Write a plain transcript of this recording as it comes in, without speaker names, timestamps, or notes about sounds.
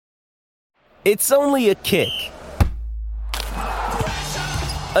It's only a kick,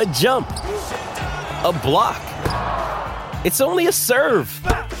 a jump, a block. It's only a serve.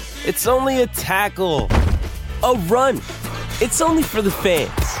 It's only a tackle, a run. It's only for the fans.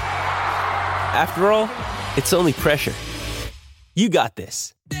 After all, it's only pressure. You got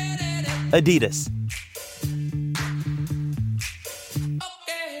this. Adidas.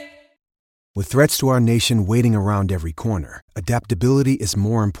 With threats to our nation waiting around every corner, adaptability is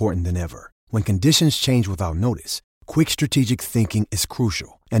more important than ever. When conditions change without notice, quick strategic thinking is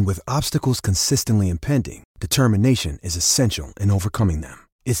crucial. And with obstacles consistently impending, determination is essential in overcoming them.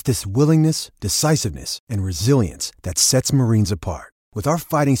 It's this willingness, decisiveness, and resilience that sets Marines apart. With our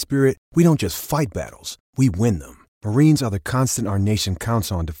fighting spirit, we don't just fight battles, we win them. Marines are the constant our nation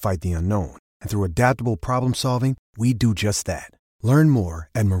counts on to fight the unknown. And through adaptable problem solving, we do just that. Learn more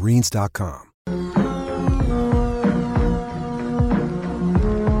at marines.com.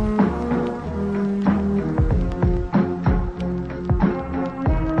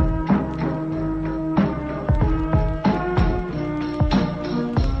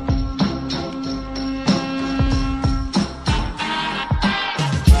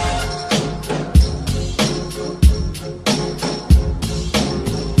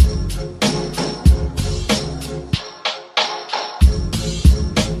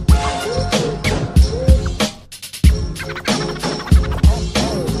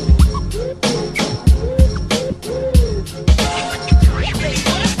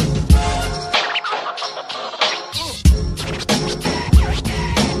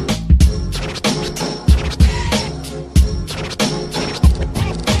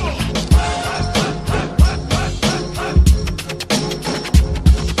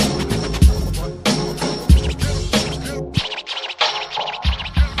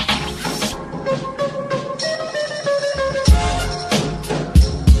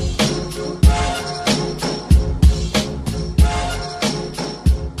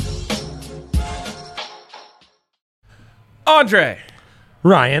 Andre.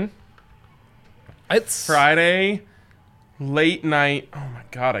 Ryan. It's Friday, late night. Oh my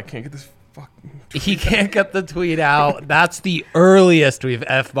God, I can't get this fucking... He can't get the tweet out. That's the earliest we've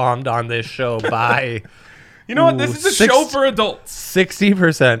F-bombed on this show by... You know what? This is a show for adults.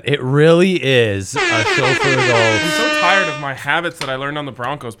 60%. It really is a show for adults. I'm so tired of my habits that I learned on the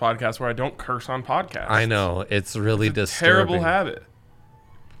Broncos podcast where I don't curse on podcasts. I know. It's really disturbing. Terrible habit.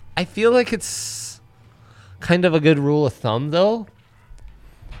 I feel like it's kind of a good rule of thumb, though.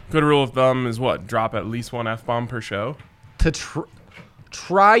 Good rule of thumb is what? Drop at least one F-bomb per show? To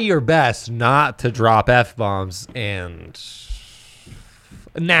try your best not to drop F-bombs, and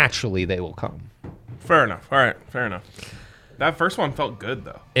naturally they will come. Fair enough. All right, fair enough. That first one felt good,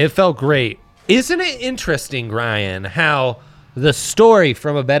 though. It felt great. Isn't it interesting, Ryan, how the story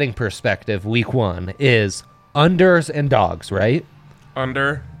from a betting perspective, week one, is unders and dogs, right?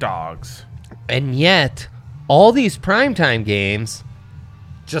 Under dogs. And yet, all these primetime games,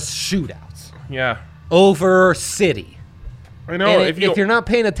 just shootouts. Yeah. Over city. I know. And if you're not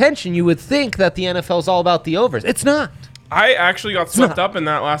paying attention, you would think that the NFL is all about the overs. It's not. I actually got swept up in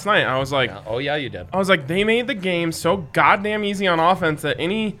that last night. I was like... Yeah. Oh, yeah, you did. I was like, they made the game so goddamn easy on offense that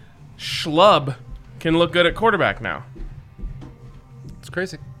any schlub can look good at quarterback now. It's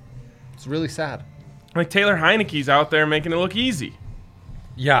crazy. It's really sad. Like Taylor Heineke's out there making it look easy.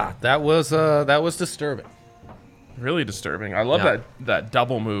 Yeah, that was disturbing. Really disturbing. I love that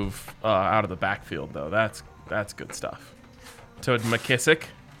double move out of the backfield, though. That's good stuff. To McKissick.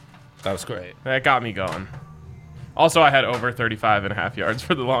 That was great. That got me going. Also, I had over 35.5 yards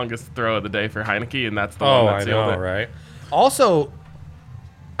for the longest throw of the day for Heineke, and that's the one that sealed it. Right? Also,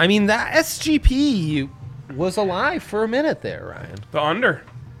 I mean, that SGP was alive for a minute there, Ryan. The under.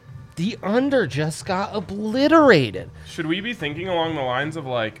 The under just got obliterated. Should we be thinking along the lines of,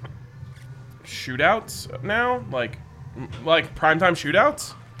 like, shootouts now? Like primetime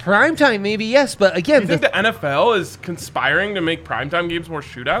shootouts? Primetime, maybe, yes, but again... Do you think the NFL is conspiring to make primetime games more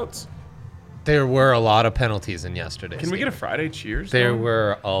shootouts? There were a lot of penalties in yesterday's Can we game. get a Friday cheers? There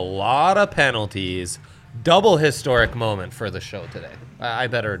were a lot of penalties. Double historic moment for the show today. I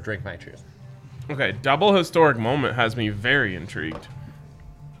better drink my cheers. Okay, double historic moment has me very intrigued.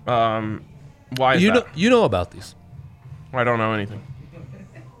 Why is that? You know about these. I don't know anything.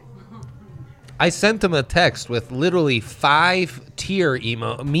 I sent him a text with literally 5 tear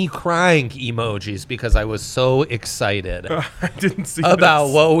me crying emojis because I was so excited I didn't see about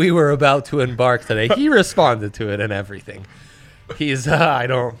this. what we were about to embark today. He responded to it and everything. He's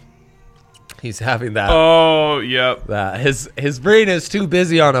He's having that. Oh, yep. That his brain is too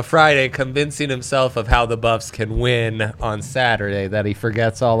busy on a Friday convincing himself of how the Buffs can win on Saturday that he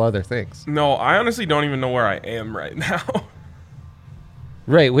forgets all other things. No, I honestly don't even know where I am right now.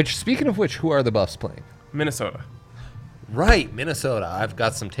 Right, speaking of which, who are the Buffs playing? Minnesota. Right, Minnesota. I've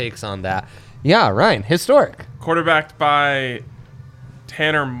got some takes on that. Yeah, Ryan, historic. Quarterbacked by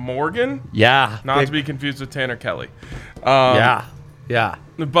Tanner Morgan. Yeah. Not to be confused with Tanner Kelly. Yeah.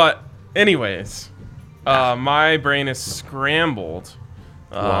 But anyways, my brain is scrambled.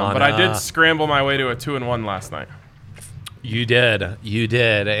 But I did scramble my way to a 2-1 last night. You did,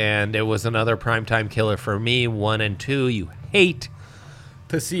 and it was another primetime killer for me. 1-2. You hate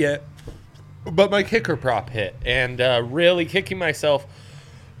to see it, but my kicker prop hit, and really kicking myself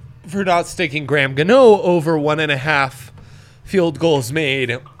for not sticking Graham Gano over 1.5 field goals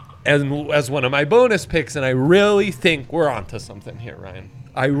made as one of my bonus picks, and I really think we're onto something here, Ryan.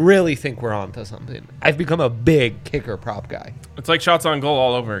 I really think we're onto something. I've become a big kicker prop guy. It's like shots on goal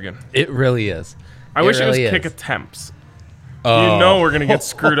all over again. It really is. I wish it was kick attempts. You know we're going to get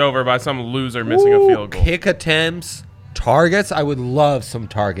screwed over by some loser missing a field goal. Kick attempts, targets. I would love some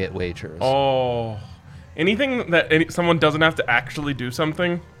target wagers. Oh, anything that someone doesn't have to actually do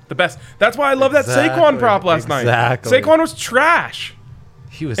something, the best. That's why I love that Saquon prop last night. Saquon was trash.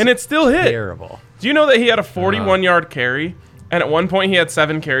 He was, and it still hit. Terrible. Do you know that he had a 41-yard carry, and at one point he had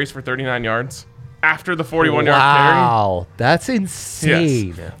 7 carries for 39 yards after the 41-yard carry? Wow, that's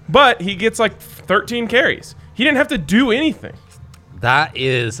insane. Yes. But he gets like 13 carries. He didn't have to do anything. That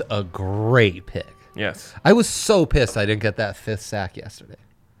is a great pick. Yes. I was so pissed I didn't get that 5th sack yesterday.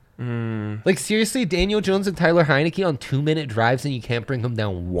 Like, seriously, Daniel Jones and Tyler Heineke on 2-minute drives and you can't bring them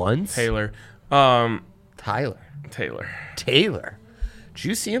down once? Taylor. Taylor. Did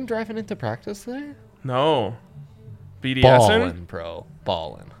you see him driving into practice today? No. BDSing? Ballin', bro.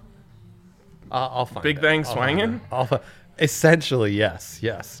 Ballin'. I'll find Big it. Bang swinging? Essentially, yes.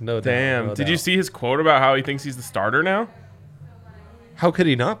 No doubt. Damn. No Did doubt. you see his quote about how he thinks he's the starter now? How could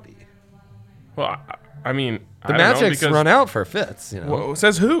he not be? Well, I mean, The Magic's run out for Fitz, you know. Well,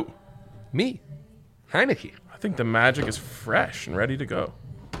 says who? Me. Heineke. I think the Magic is fresh and ready to go.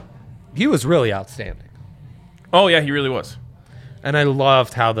 He was really outstanding. Oh, yeah, he really was. And I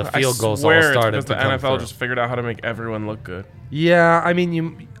loved how the field goals all started it's to because come the NFL through. just figured out how to make everyone look good. Yeah, I mean,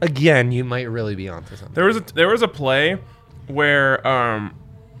 you might really be onto something. There was a play where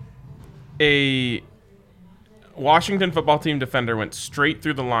a Washington football team defender went straight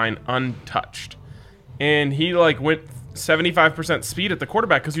through the line untouched, and he went 75% speed at the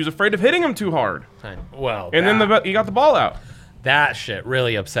quarterback because he was afraid of hitting him too hard. Well, And then he got the ball out. that shit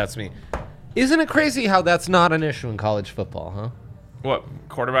really upsets me. Isn't it crazy how that's not an issue in college football, huh? What,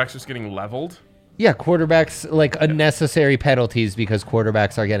 quarterbacks just getting leveled? Yeah, quarterbacks, unnecessary penalties because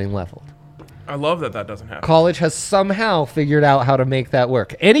quarterbacks are getting leveled. I love that doesn't happen. College has somehow figured out how to make that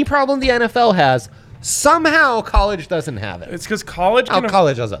work. Any problem the NFL has, somehow college doesn't have it. It's because college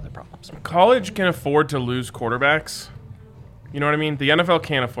College has other problems. college can afford to lose quarterbacks. You know what I mean? The NFL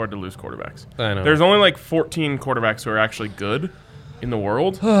can't afford to lose quarterbacks. I know. There's only 14 quarterbacks who are actually good in the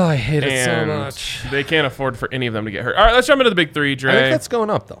world. Oh, I hate it so And much. they can't afford for any of them to get hurt. All right, let's jump into the big three, Dre. I think that's going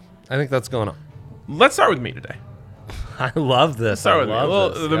up, though. Let's start with me today. I love this. Start with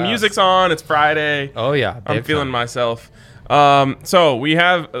me. The music's on. It's Friday. Oh, yeah. I'm feeling myself. So we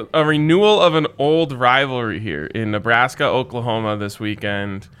have a renewal of an old rivalry here in Nebraska, Oklahoma this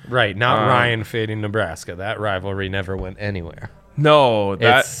weekend. Right, not Ryan fading Nebraska. That rivalry never went anywhere. No,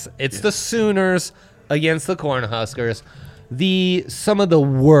 It's the Sooners against the Cornhuskers, some of the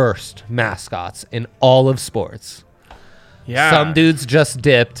worst mascots in all of sports. yeah. Some dudes just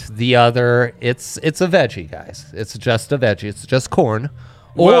dipped. The other, it's a veggie, guys. It's just a veggie. It's just corn,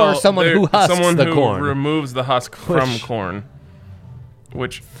 or someone who husks the corn. Removes the husk from corn.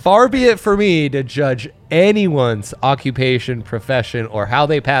 Which Far be it for me to judge anyone's occupation, profession, or how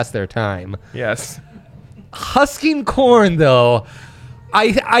they pass their time. yes. Husking corn, though,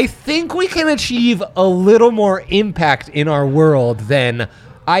 I think we can achieve a little more impact in our world than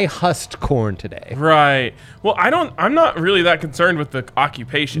I husked corn today. Right. Well, I'm not really that concerned with the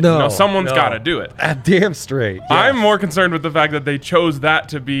occupation. No, someone's got to do it. Damn straight. Yes. I'm more concerned with the fact that they chose that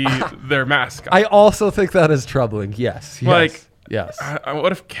to be their mascot. I also think that is troubling. Yes. Yes.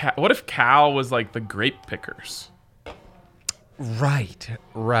 What if Cal was like the grape pickers? Right.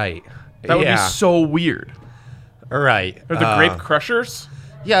 That would be so weird. Right. Or the grape crushers?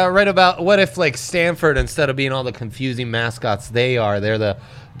 Yeah, right about what if Stanford, instead of being all the confusing mascots they're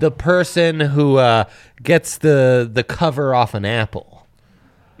the person who gets the cover off an apple.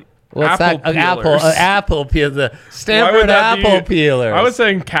 What's that? An peelers. apple peeler. The Why would Stanford that be- apple peelers. I was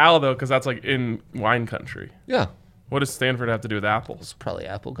saying Cal though, because that's like in wine country. yeah, What does Stanford have to do with apples? probably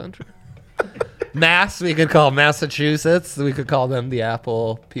apple country. Mass, we could call Massachusetts. We could call them the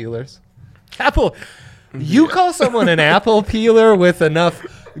apple peelers. Apple. You call someone an apple peeler with enough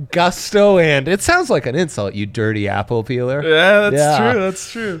gusto, and it sounds like an insult. You dirty apple peeler. Yeah, that's Yeah. true.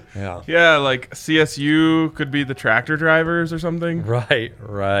 That's true. Yeah. Yeah, like CSU could be the tractor drivers or something. Right.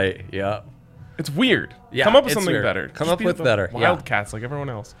 Yeah. It's weird. Yeah, Come up with it's something weird. better. Come Just up be with the better, yeah. Wildcats like everyone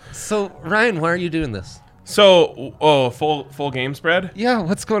else. So Ryan, why are you doing this? So, full game spread. Yeah,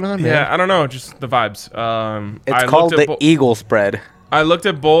 what's going on, man? Yeah, I don't know, just the vibes. It's I called looked the at Eagle spread. I looked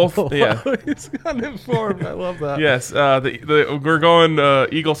at both. Yeah. He's uninformed. I love that. Yes. We're going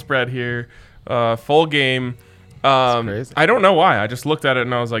Eagle spread here. Full game. crazy. I don't know why. I just looked at it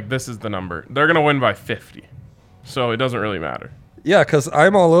and I was like, this is the number. They're gonna win by 50, so it doesn't really matter. Yeah, because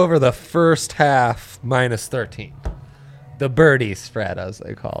I'm all over the first half minus 13. The birdie spread, as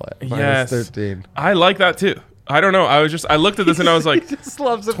they call it. Yes. Minus 13. I like that too. I don't know. I looked at this and I was like, Just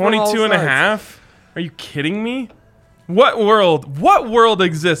loves it from all 22 and a sides. half? Are you kidding me? What world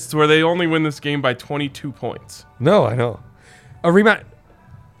exists where they only win this game by 22 points? No, I know. A remind.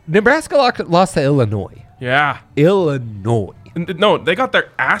 Nebraska lost to Illinois. Yeah. Illinois. No, they got their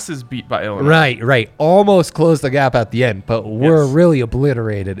asses beat by Illinois. Right. Almost closed the gap at the end, but we're Yes. really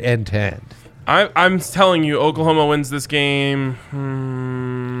obliterated end to end. I'm telling you, Oklahoma wins this game.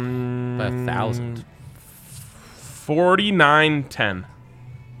 By 1,000. 49-10.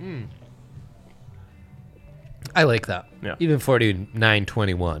 I like that. Yeah. Even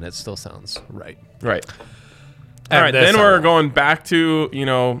 49-21, it still sounds right. Right. And All right, this then I we're like. going back to,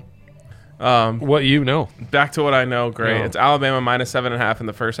 What you know. back to what I know. Great. No. It's Alabama minus 7.5 in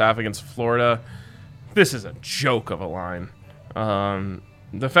the first half against Florida. This is a joke of a line.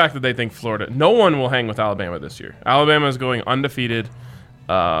 The fact that they think Florida, no one will hang with Alabama this year. Alabama is going undefeated.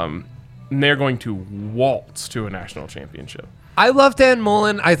 And they're going to waltz to a national championship. I love Dan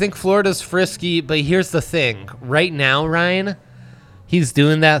Mullen. I think Florida's frisky, but here's the thing. Right now, Ryan, he's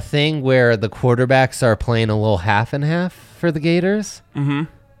doing that thing where the quarterbacks are playing a little half and half for the Gators. Mm-hmm.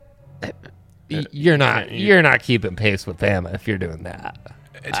 You're not keeping pace with Bama if you're doing that.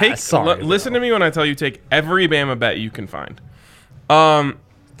 Listen to me when I tell you take every Bama bet you can find.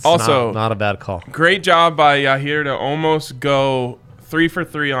 It's Also, not a bad call. great job by Yahir to almost go 3 for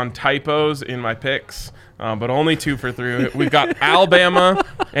 3 on typos in my picks, but only 2 for 3. We've got Alabama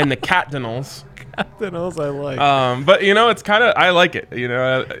and the Cardinals. Cardinals, I like. But it's kind of, I like it.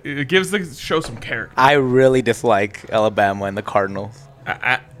 It gives the show some character. I really dislike Alabama and the Cardinals.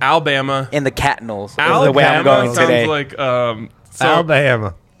 Alabama. And the Catnals is Alabama the way I'm going sounds today. like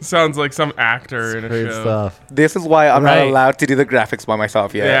Alabama. sounds like some actor in a Great show. stuff. This is why I'm Right. not allowed to do the graphics by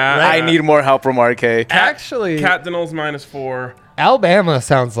myself yet. Yeah, I right. need more help from RK. Actually, Cardinals minus 4. Alabama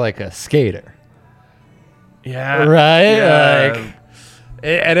sounds like a skater. Yeah. Right? Yeah.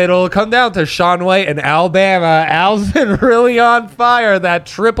 And it'll come down to Sean White and Alabama. Al's been really on fire. That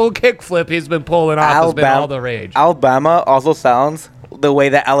triple kickflip he's been pulling off has been all the rage. Alabama also sounds the way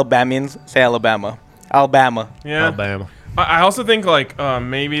that Alabamians say Alabama. Alabama. Yeah. Alabama. I also think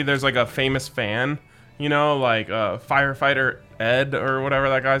maybe there's like a famous fan, like firefighter Ed or whatever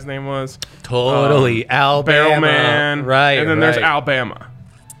that guy's name was. Totally. Alabama. Barrelman. Right. And then there's right. Alabama.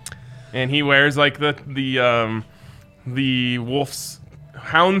 And he wears like the Wolf's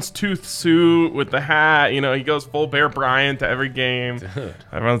houndstooth suit with the hat. He goes full Bear Bryant to every game. Dude.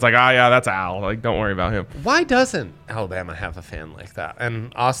 Everyone's like, yeah, that's Al. Like, don't worry about him. Why doesn't Alabama have a fan like that?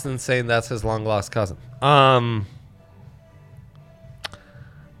 And Austin's saying that's his long lost cousin.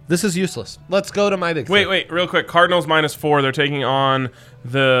 This is useless. Let's go to my big thing. Wait, real quick. Cardinals minus 4. They're taking on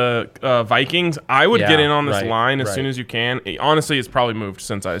the Vikings. I would get in on this line as soon as you can. Honestly, it's probably moved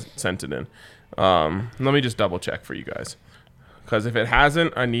since I sent it in. Let me just double check for you guys. Because if it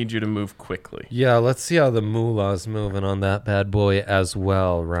hasn't, I need you to move quickly. Yeah, let's see how the moolah's moving on that bad boy as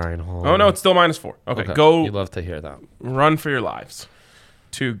well, Ryan Hall. Oh, no, it's still minus 4. Okay, go You'd love to hear that. run for your lives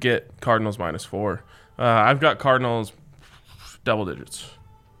to get Cardinals minus 4. I've got Cardinals double digits.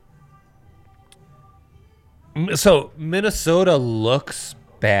 So Minnesota looks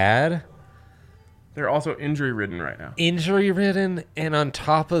bad, They're also injury-ridden right now. injury ridden, and on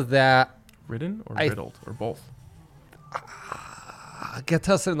top of that, Ridden or I- riddled or both? get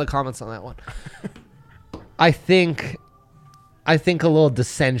to us in the comments on that one. I think a little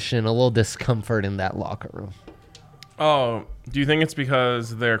dissension, a little discomfort in that locker room. Oh, do you think it's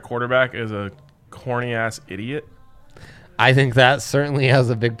because their quarterback is a corny-ass idiot? I think that certainly has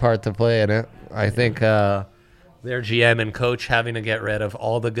a big part to play in it. I think Their GM and coach having to get rid of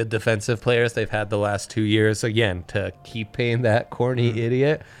all the good defensive players they've had the last 2 years, again, to keep paying that corny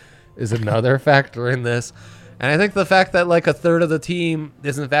idiot is another factor in this. And I think the fact that like a third of the team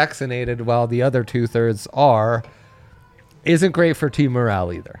isn't vaccinated while the other 2/3 are isn't great for team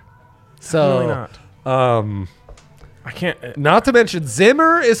morale either. So, Really not. I can't. not to mention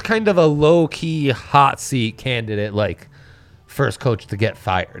Zimmer is kind of a low-key hot seat candidate, like first coach to get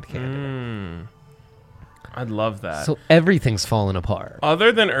fired candidate. I'd love that. So everything's falling apart.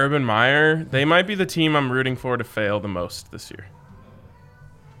 Other than Urban Meyer, they might be the team I'm rooting for to fail the most this year.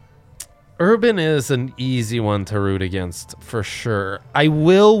 Urban is an easy one to root against for sure. I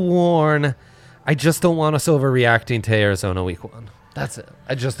will warn, I just don't want us overreacting to Arizona week 1. That's it.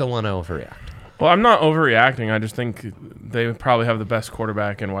 I just don't want to overreact. Well, I'm not overreacting. I just think they probably have the best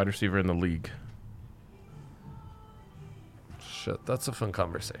quarterback and wide receiver in the league. Shit, that's a fun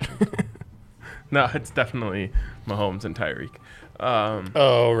conversation. No, it's definitely Mahomes and Tyreek.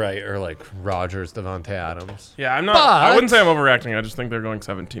 Oh, right. Or like Rodgers, Devontae Adams. Yeah, I'm not. I But- wouldn't say I'm overreacting. I just think they're going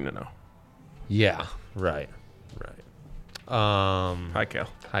 17-0. Yeah, right. Hi, Kale.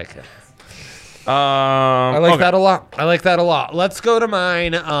 Hi, Ken. I I like that a lot. I like that a lot. Let's go to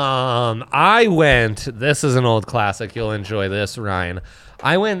mine. This is an old classic. You'll enjoy this, Ryan.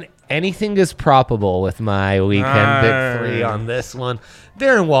 I went anything is probable with my weekend big 3 on this one.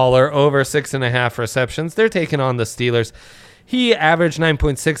 Darren Waller over 6.5 receptions. They're taking on the Steelers. He averaged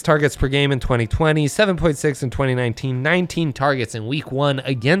 9.6 targets per game in 2020, 7.6 in 2019, 19 targets in week 1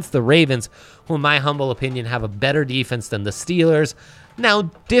 against the Ravens, who in my humble opinion have a better defense than the Steelers. Now,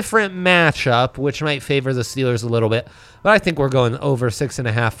 different matchup, which might favor the Steelers a little bit, but I think we're going over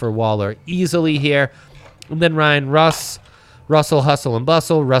 6.5 for Waller easily here. And then Ryan, Russell, hustle and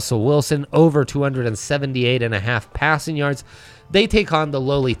bustle. Russell Wilson over 278.5 passing yards. They take on the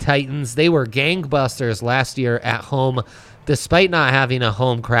lowly Titans. They were gangbusters last year at home, despite not having a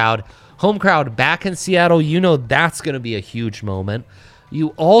home crowd. Home crowd back in Seattle, you know that's going to be a huge moment. You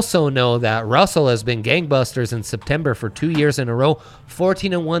also know that Russell has been gangbusters in September for 2 years in a row.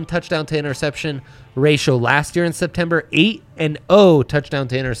 14-1 touchdown to interception ratio last year in September. 8-0 touchdown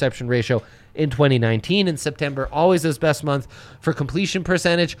to interception ratio in 2019 in September. Always his best month for completion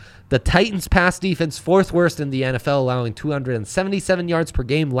percentage. The Titans pass defense, 4th worst in the NFL, allowing 277 yards per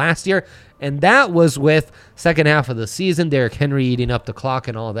game last year. And that was with second half of the season, Derrick Henry eating up the clock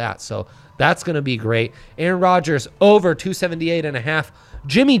and all that. So that's going to be great. Aaron Rodgers over 278.5.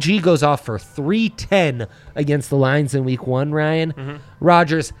 Jimmy G goes off for 310 against the Lions in week 1, Ryan.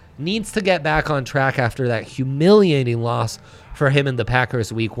 Rodgers needs to get back on track after that humiliating loss for him in the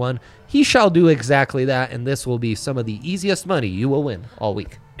Packers week 1. He shall do exactly that, and this will be some of the easiest money you will win all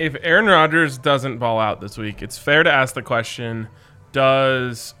week. If Aaron Rodgers doesn't ball out this week, it's fair to ask the question,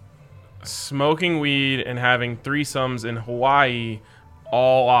 does smoking weed and having threesomes in Hawaii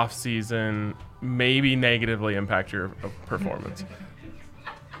all off season maybe negatively impact your performance?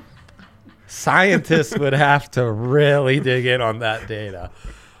 Scientists would have to really dig in on that data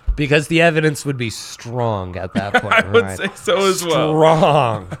because the evidence would be strong at that point. I would say so as well.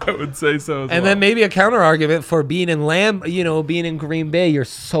 Strong. I would say so as well. And then maybe a counter argument for being in being in Green Bay, you're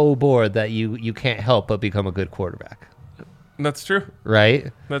so bored that you can't help but become a good quarterback. That's true.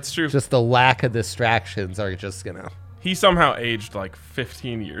 Right? That's true. Just the lack of distractions are just gonna, He somehow aged like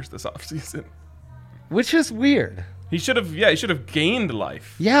 15 years this offseason. which is weird. He should have gained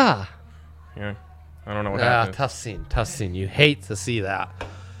life. Yeah. Yeah. I don't know what happened. Tough scene. You hate to see that.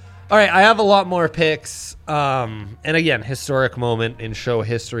 All right, I have a lot more picks. And again, historic moment in show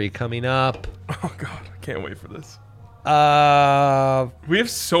history coming up. Oh, God. I can't wait for this. Uh, We have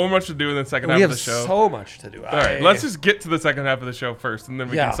so much to do in the second we half have of the show. so much to do. All right, let's just get to the second half of the show first, and then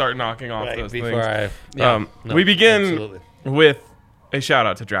we can start knocking off those things. We begin absolutely. with a shout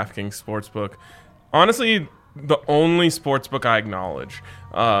out to DraftKings Sportsbook. Honestly, the only sportsbook I acknowledge.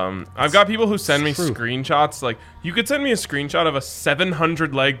 I've got people who send me screenshots. Like, you could send me a screenshot of a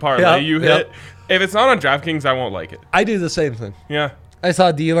 700 leg parlay you hit. If it's not on DraftKings, I won't like it. I do the same thing. Yeah. I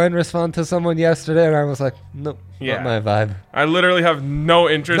saw D-Line respond to someone yesterday, and I was like, nope, not my vibe. I literally have no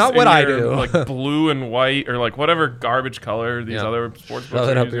interest Not in what I your, do. like blue and white or like whatever garbage color these other sportsbooks Shove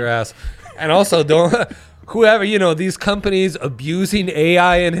it are up using. your ass. And also, don't whoever, these companies abusing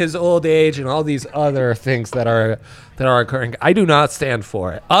AI in his old age and all these other things that are occurring. I do not stand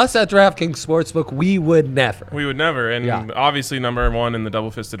for it. Us at DraftKings Sportsbook, we would never. We would never. And obviously number one in the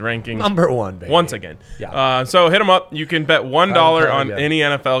double fisted rankings. Number one, baby. Once again. Yeah. So hit them up. You can bet $1 on again. any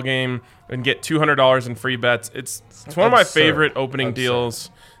NFL game and get $200 in free bets. It's one of my Absurd. favorite opening deals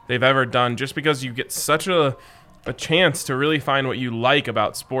they've ever done, just because you get such a a chance to really find what you like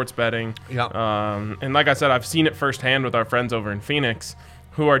about sports betting. Yeah. And like I said, I've seen it firsthand with our friends over in Phoenix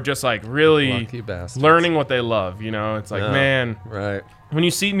who are just like really Lucky bastards. learning what they love. It's like, man, Right. when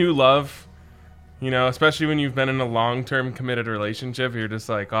you see new love, especially when you've been in a long-term committed relationship, you're just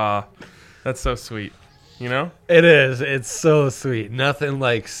like, that's so sweet. It is. It's so sweet. Nothing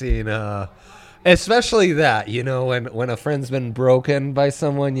like seeing especially that, when a friend's been broken by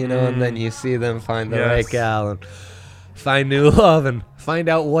someone, and then you see them find the right gal and find new love and find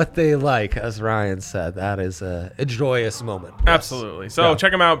out what they like, as Ryan said. That is a joyous moment. Yes. Absolutely. So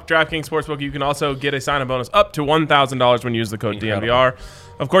check them out, DraftKings Sportsbook. You can also get a sign-up bonus up to $1,000 when you use the code DNVR.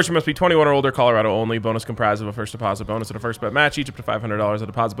 Of course, you must be 21 or older, Colorado only. Bonus comprised of a first deposit bonus and a first bet match, each up to $500. A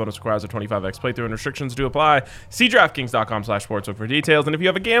deposit bonus requires a 25x playthrough, and restrictions do apply. See DraftKings.com/sportsbook for details. And if you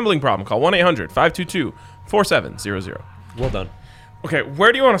have a gambling problem, call 1-800-522-4700. Well done. Okay,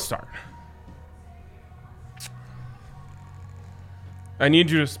 where do you want to start? I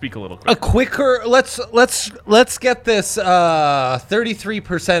need you to speak a little quick. A quicker. Let's get this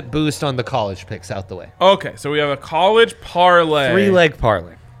 33% boost on the college picks out the way. Okay, so we have a college parlay. 3-leg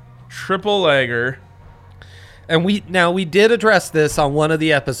parlay. Triple legger. And we did address this on one of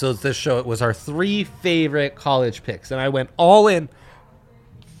the episodes this show. It was our 3 favorite college picks, and I went all in.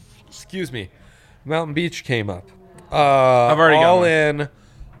 Excuse me. Mountain Beach came up. I've already got all one. in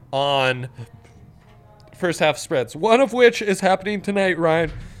on first half spreads. One of which is happening tonight,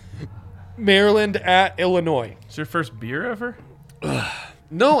 Ryan. Maryland at Illinois. Is your first beer ever?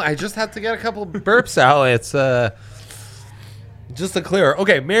 No, I just had to get a couple burps out. It's just to clear.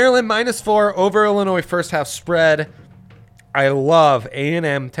 Okay, Maryland -4 over Illinois first half spread. I love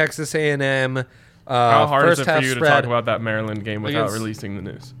A&M, Texas A&M. How hard is first it for half you to spread. talk about that Maryland game without Against- releasing the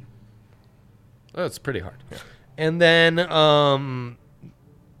news? Oh, it's pretty hard. Yeah. And then,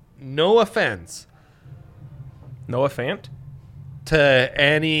 no offense Noah Fant? to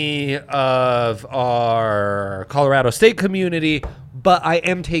any of our Colorado State community, but I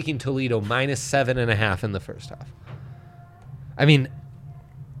am taking Toledo -7.5 in the first half. I mean,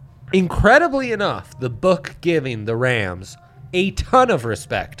 incredibly enough, the book giving the Rams a ton of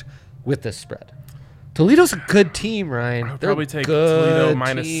respect with this spread. Toledo's a good team, Ryan. I would They're probably a take good Toledo team.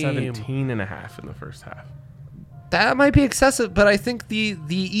 -17.5 in the first half. That might be excessive, but I think the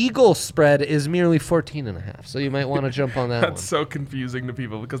Eagles spread is merely 14.5. So you might want to jump on that That's one. so confusing to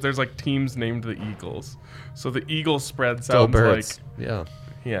people because there's like teams named the Eagles. So the Eagles spread Go sounds like, Birds. Yeah.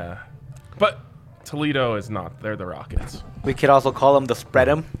 yeah. But Toledo is not. They're the Rockets. We could also call them the spread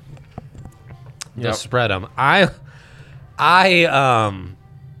 'em. Yep. Spread them.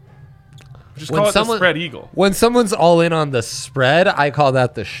 Just when call it someone- the spread eagle. When someone's all in on the spread, I call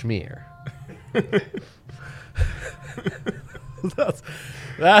that the schmear.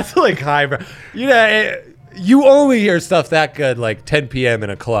 That's like highbrow. You only hear stuff that good like 10 p.m. in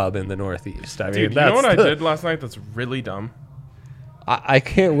a club in the Northeast. I mean, Dude, you know what I the- did last night that's really dumb? I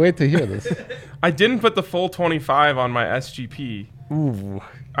can't wait to hear this. I didn't put the full 25 on my SGP.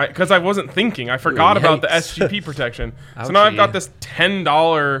 Because I wasn't thinking. I forgot about the yikes. SGP protection. So now I've Ouchie. got this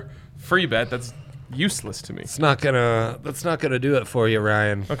 $10 free bet that's useless to me. That's not gonna do it for you,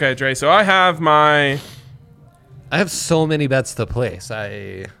 Ryan. Okay, Dre, so I have my so many bets to place.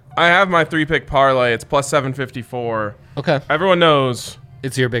 I 3-pick parlay. It's plus 754. Okay. Everyone knows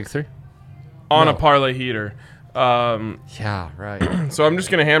It's your big three? on No. a parlay heater. Yeah, right. So I'm just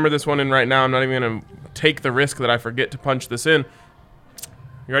going to hammer this one in right now. I'm not even going to take the risk that I forget to punch this in.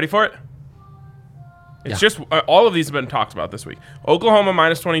 You ready for it? It's just all of these have been talked about this week. Oklahoma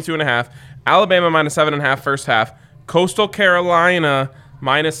 -22.5, Alabama -7.5 first half, Coastal Carolina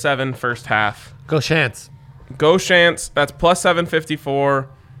 -7 first half. Go Chance. Go Chance. That's plus 754.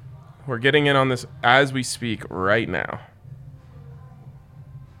 We're getting in on this as we speak right now.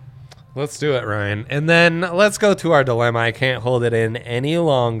 Let's do it, Ryan. And then let's go to our dilemma. I can't hold it in any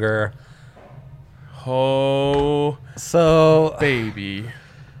longer. Oh, So, baby.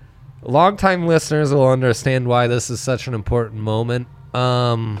 longtime listeners will understand why this is such an important moment.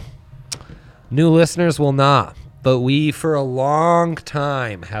 New listeners will not. But we, for a long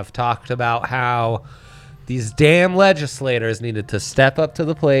time, have talked about how these damn legislators needed to step up to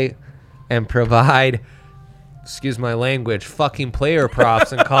the plate and provide, excuse my language, fucking player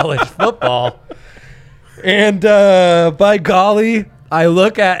props in college football. And by golly, I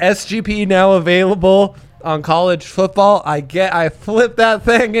look at SGP now available on college football. I flip that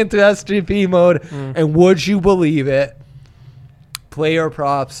thing into SGP mode, and would you believe it? Player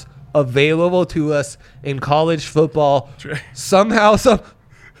props available to us in college football. Dre. Somehow, I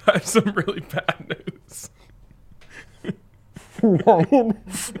have some really bad news.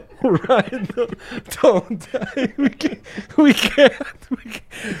 Ryan, don't. We can't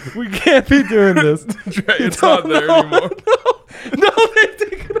be doing this. It's not there anymore. No, they've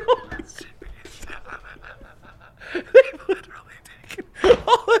taken all SGPs down. They've literally taken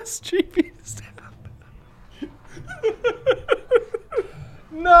all SGPs down.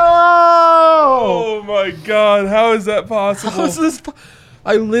 No! Oh my God! How is that possible? How is this?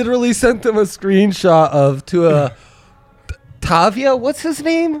 I literally sent them a screenshot of Tavia. What's his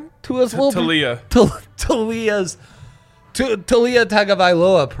name? Talia. Talia's Talia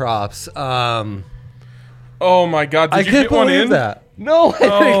Tagovailoa props. Oh my God! Did I you can't get one believe in? that. No.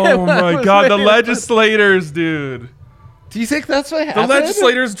 Oh my God! The legislators, dude. Do you think that's what The happened?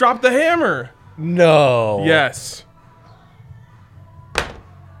 legislators dropped the hammer. No. Yes.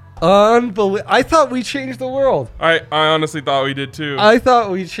 Unbelievable. I thought we changed the world. I honestly thought we did too. I thought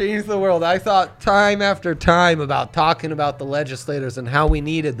we changed the world. I thought time after time about talking about the legislators and how we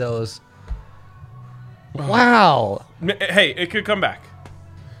needed those. Wow. Hey, it could come back.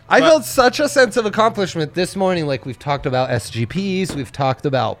 I felt such a sense of accomplishment this morning. Like, we've talked about SGPs, we've talked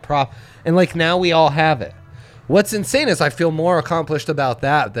about prop, and like now we all have it. What's insane is I feel more accomplished about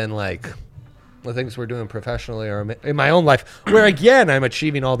that than like the things we're doing professionally or in my own life, where again I'm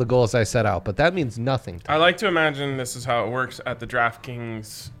achieving all the goals I set out, but that means nothing to me. I like to imagine this is how it works at the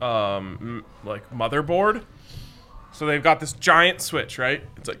DraftKings like motherboard. So they've got this giant switch, right?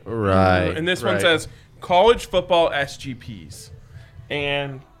 It's like Right, and this one right. says college football SGPs.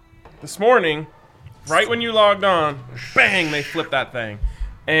 And this morning, right when you logged on, bang, they flipped that thing.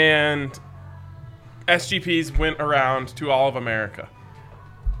 And SGPs went around to all of America.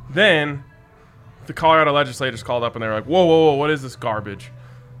 Then the Colorado legislators called up and they were like, whoa, what is this garbage?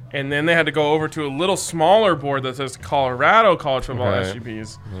 And then they had to go over to a little smaller board that says Colorado college football Okay.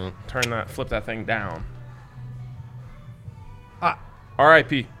 SGPs, flip that thing down.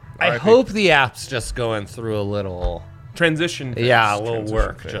 R.I.P. I hope the app's just going through a little, Transition phase. a little Transition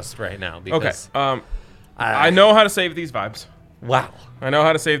work phase. just right now. Okay. Because I know how to save these vibes. Wow. I know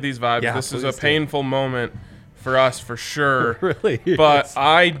how to save these vibes. Yeah, This is a please do. painful moment for us, for sure. Really is. But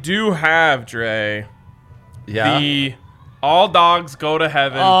I do have, Dre, Yeah. the All Dogs Go to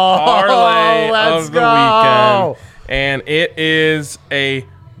Heaven Oh, parlay let's of the go. weekend. And it is a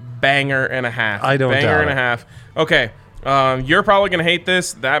banger and a half. I don't banger doubt and a it. half. Okay. You're probably going to hate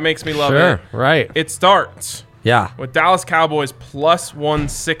this. That makes me love Sure. it. Right. It starts Yeah. with Dallas Cowboys plus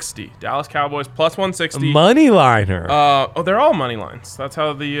 160. Dallas Cowboys plus 160. Money liner. They're all money lines. That's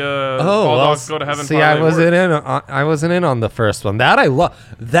how the All Dogs Go to Heaven see, parlay works. I wasn't in on the first one. That I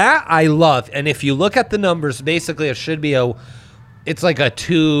love. And if you look at the numbers, basically it should be it's like a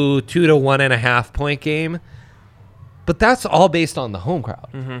 2 to 1.5 point game. But that's all based on the home crowd.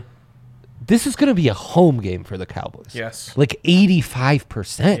 Mm-hmm. This is going to be a home game for the Cowboys. Yes. Like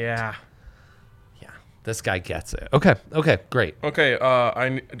 85%. Yeah. Yeah. This guy gets it. Okay. Great.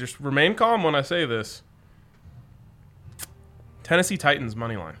 Okay, just remain calm when I say this. Tennessee Titans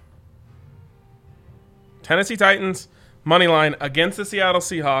money line. Tennessee Titans money line against the Seattle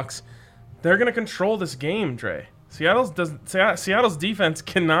Seahawks. They're going to control this game, Dre. Seattle's defense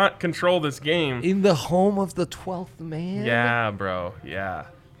cannot control this game. In the home of the 12th man. Yeah, bro. Yeah.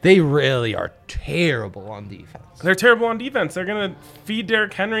 They really are terrible on defense. They're terrible on defense. They're going to feed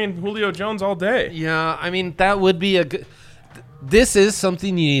Derrick Henry and Julio Jones all day. Yeah, I mean, that would be a good... This is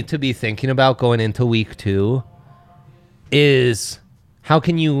something you need to be thinking about going into week 2, is how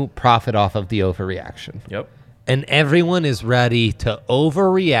can you profit off of the overreaction? Yep. And everyone is ready to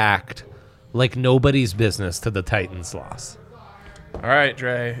overreact like nobody's business to the Titans' loss. All right,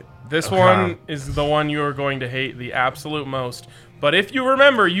 Dre. This one is the one you are going to hate the absolute most. But if you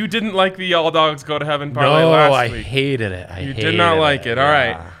remember, you didn't like the All Dogs Go to Heaven parlay last week. Hated it. You did not like it. All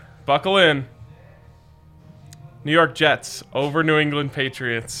right. Buckle in. New York Jets over New England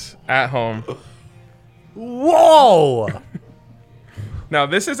Patriots at home. Whoa! Now,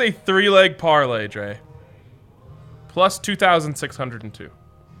 this is a 3-leg parlay, Dre. Plus 2,602.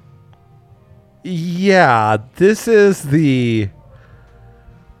 Yeah, this is the...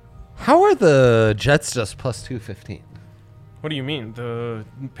 How are the Jets just plus 215? What do you mean? The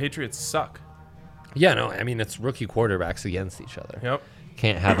Patriots suck. Yeah, no, I mean, it's rookie quarterbacks against each other. Yep.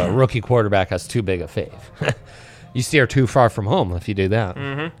 Can't have a rookie quarterback as too big a fave. You steer too far from home if you do that.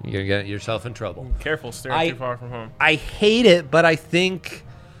 Mm-hmm. You're getting yourself in trouble. Careful, stare too far from home. I hate it, but I think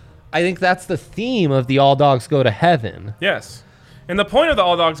that's the theme of the All Dogs Go to Heaven. Yes. And the point of the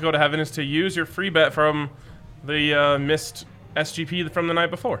All Dogs Go to Heaven is to use your free bet from the missed SGP from the night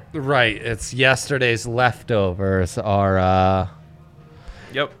before. Right. It's yesterday's leftovers are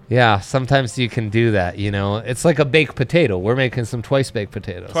Yep. Yeah, sometimes you can do that, you know. It's like a baked potato. We're making some twice baked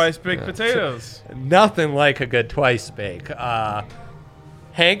potatoes. Twice baked potatoes. Nothing like a good twice bake.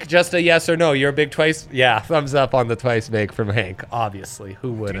 Hank, just a yes or no? You're a big twice? Yeah, thumbs up on the twice bake from Hank, obviously. Who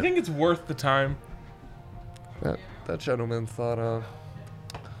Do you wouldn't? think it's worth the time? That gentleman thought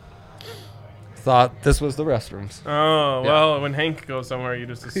this was the restrooms. Oh, well, when Hank goes somewhere, you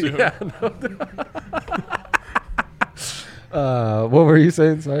just assume. Yeah, what were you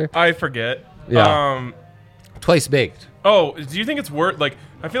saying? Sorry. I forget. Yeah. Twice baked. Oh, do you think it's worth, like,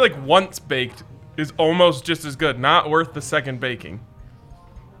 I feel like once baked is almost just as good. Not worth the second baking.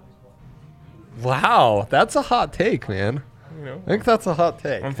 Wow, that's a hot take, man. You know, I think that's a hot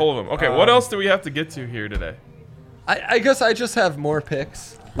take. I'm full of them. Okay, what else do we have to get to here today? I guess I just have more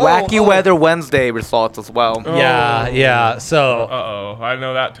picks. Wacky Weather Wednesday results as well. Yeah. So Uh-oh, I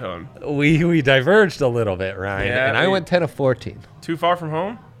know that tone. we diverged a little bit, Ryan, Yeah, and I we- went 10 of 14. Too far from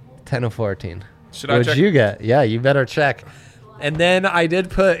home? 10 of 14. Should I What'd check? you get? Yeah, you better check. And then I did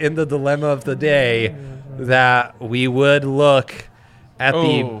put in the dilemma of the day that we would look at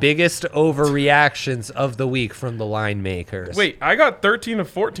the Oh. biggest overreactions of the week from the line makers. Wait, I got 13 of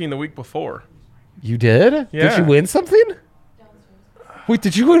 14 the week before. You did? Did Yeah. you win something? Wait,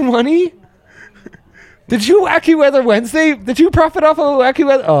 did you win money? Did you Wacky Weather Wednesday? Did you profit off of Wacky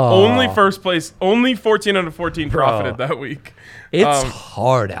Weather? Oh, Only first place, only 14 out of 14 profited that week. it's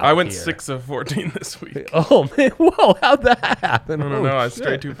hard out I went here. 6 of 14 this week. Oh man! Whoa! How'd that happen? I don't know. I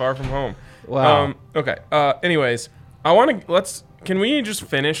strayed too far from home. Wow. Okay. Anyways, can we just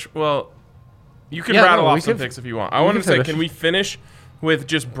finish? Well, you can Yeah, rattle no, off we some can- picks if you want. I want to can say, finish. can we finish with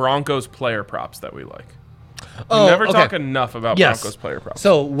just Broncos player props that we like? Oh, We never okay. talk enough about Yes. Broncos player props.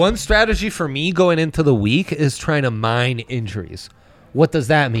 So one strategy for me going into the week is trying to mine injuries. What does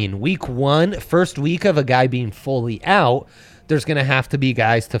that mean? Week one, first week of a guy being fully out, there's going to have to be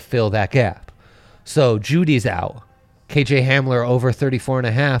guys to fill that gap. So Judy's out. KJ Hamler over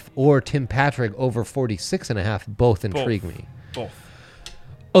 34.5 or Tim Patrick over 46.5 both intrigue me. Both.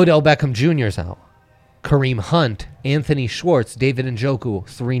 Odell Beckham Jr.'s out. Kareem Hunt, Anthony Schwartz, David Njoku,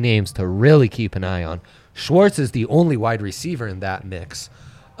 3 names to really keep an eye on. Schwartz is the only wide receiver in that mix.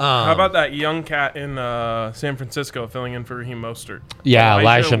 How about that young cat in San Francisco filling in for Raheem Mostert? Yeah,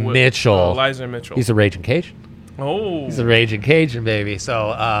 Elijah Wi- Mitchell. Oh, Elijah Mitchell. He's a Raging Cajun. oh. He's a Raging Cajun, baby.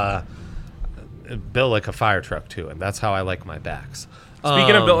 So, built like a fire truck, too, and that's how I like my backs.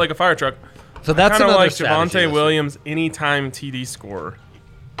 Speaking of built like a fire truck, So that's kind of another like strategy this Javonte week. Williams anytime TD scorer.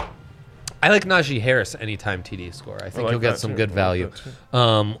 I like Najee Harris anytime TD score. I think like you'll get that some too. good I like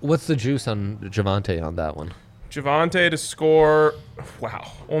value. What's the juice on Javonte on that one? Javonte to score,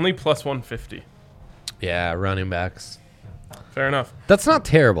 wow, only plus 150. Yeah, running backs. Fair enough. That's not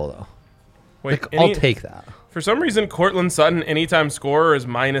terrible, though. Wait, Like, I'll take that. For some reason, Cortland Sutton anytime scorer is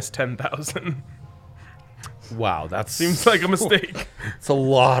minus 10,000. Wow, that Seems like a mistake. It's a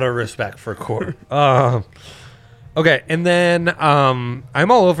lot of respect for Court. Okay, and then I'm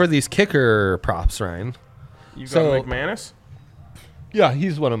all over these kicker props, Ryan. You got So- McManus? Yeah,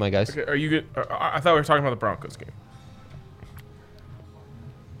 he's one of my guys. Okay, are you good? I thought we were talking about the Broncos game.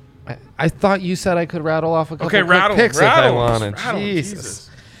 I thought you said I could rattle off a couple Okay, quick rattle, picks rattle, if I wanted. just rattle, Jesus.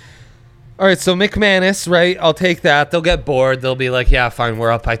 All right, so McManus, right? I'll take that. They'll get bored. They'll be like, yeah, fine,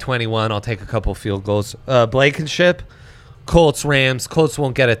 we're up by 21. I'll take a couple field goals. Blankenship, Colts, Rams. Colts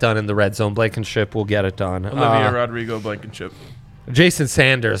won't get it done in the red zone. Blankenship will get it done. Olivia Rodrigo Blankenship. Jason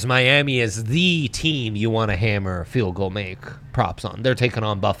Sanders, Miami is the team you want to hammer field goal make props on. They're taking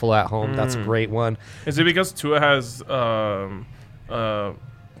on Buffalo at home. That's a great one. Is it because Tua has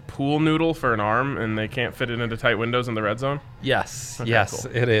pool noodle for an arm and they can't fit it into tight windows in the red zone? Yes, Okay, yes,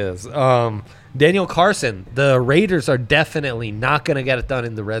 cool. it is. Daniel Carson, the Raiders are definitely not going to get it done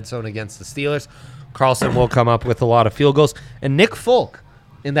in the red zone against the Steelers. Carlson will come up with a lot of field goals. And Nick Folk,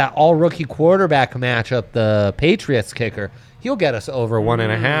 in that all-rookie quarterback matchup, the Patriots kicker, he'll get us over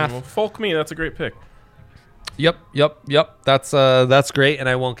 1.5. Well, folk me, that's a great pick. Yep. That's great, and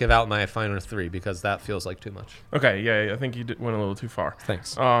I won't give out my final 3 because that feels like too much. Okay, yeah, I think you went a little too far.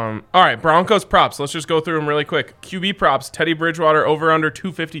 Thanks. All right, Broncos props. Let's just go through them really quick. QB props: Teddy Bridgewater over under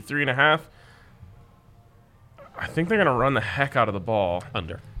 253.5. I think they're gonna run the heck out of the ball.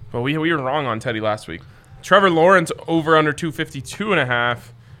 Under. But we were wrong on Teddy last week. Trevor Lawrence over under 252.5.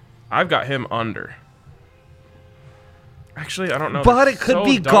 I've got him under. Actually, I don't know. But They're it could so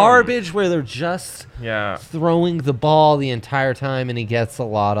be dumb. garbage where they're just Yeah. throwing the ball the entire time and he gets a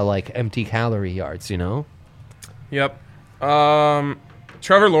lot of like empty calorie yards, you know? Yep.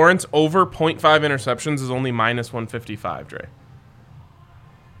 Trevor Lawrence over 0.5 interceptions is only minus 155, Dre.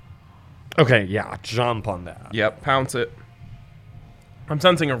 Okay, yeah, jump on that. Yep, pounce it. I'm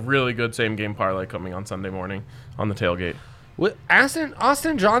sensing a really good same game parlay coming on Sunday morning on the tailgate. With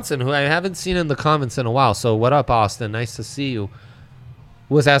Austin Johnson, who I haven't seen in the comments in a while. So what up, Austin? Nice to see you.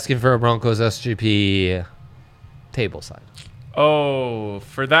 Was asking for a Broncos SGP table side. Oh,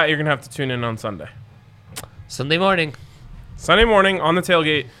 for that you're gonna have to tune in on Sunday. Sunday morning. Sunday morning on the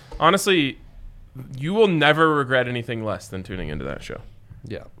tailgate. Honestly, you will never regret anything less than tuning into that show.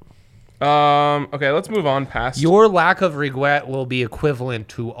 Yeah. Okay, let's move on past. Your lack of regret will be equivalent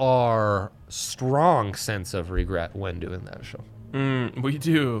to our strong sense of regret when doing that show. We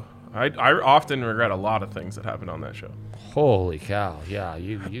do. I often regret a lot of things that happen on that show. Holy cow. Yeah,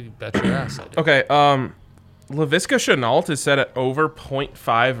 you bet your ass I do. Okay, Laviska Shenault is set at over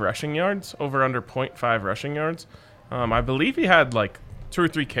 0.5 rushing yards, over under 0.5 rushing yards. I believe he had like 2 or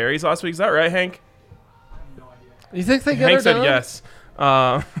 3 carries last week. Is that right, Hank? You think they get Hank her said down? yes.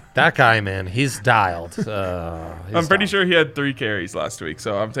 That guy, man, he's dialed. I'm pretty sure he had 3 carries last week,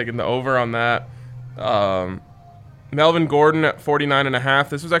 so I'm taking the over on that. Melvin Gordon at 49.5.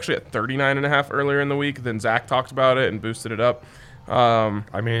 This was actually at 39.5 earlier in the week. Then Zach talked about it and boosted it up.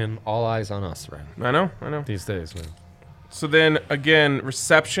 I mean, all eyes on us, right? I know. These days, man. So then again,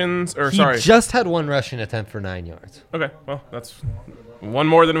 receptions He sorry. just had 1 rushing attempt for 9 yards. Okay, well that's 1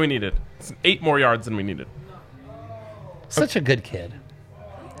 more than we needed. It's 8 more yards than we needed. Such a good kid.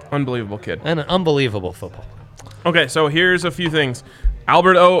 Unbelievable kid. And an unbelievable football. Okay, so here's a few things.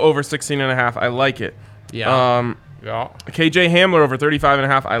 Albert O over 16.5. I like it. Yeah. KJ Hamler over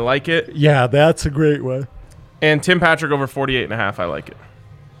 35.5. I like it. Yeah, that's a great one. And Tim Patrick over 48.5. I like it.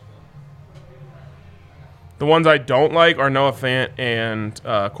 The ones I don't like are Noah Fant and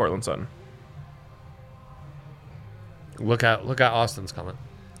Cortland Sutton. Look at Austin's comment.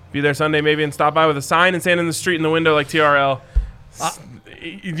 Be there Sunday maybe and stop by with a sign and stand in the street in the window like TRL.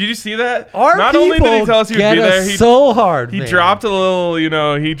 Did you see that? Not only did he tell us he would be there, so hard. he dropped a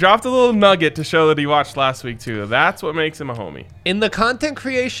little nugget to show that he watched last week too. That's what makes him a homie. In the content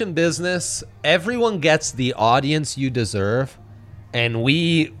creation business, everyone gets the audience you deserve, and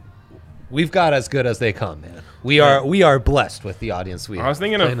we've got as good as they come, man. We are blessed with the audience we have. I was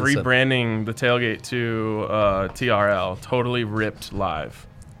thinking of Plain and simple. rebranding the tailgate to TRL, totally ripped live.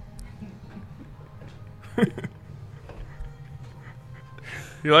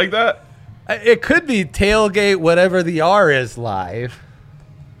 You like that? It could be tailgate, whatever the R is live.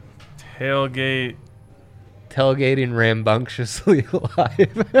 Tailgate Tailgating rambunctiously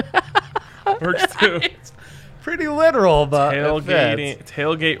live. works too. It's pretty literal, but it fits.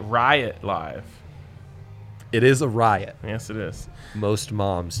 Tailgate riot live. It is a riot. Yes, it is. Most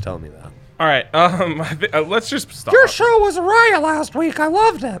moms tell me that. All right, let's just stop. Your show was a riot last week. I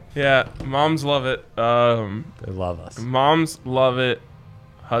loved it. Yeah, moms love it. They love us. Moms love it.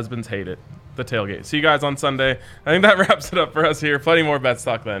 Husbands hate it. The tailgate. See you guys on Sunday. I think that wraps it up for us here. Plenty more bets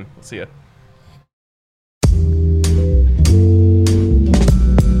talk then. See ya.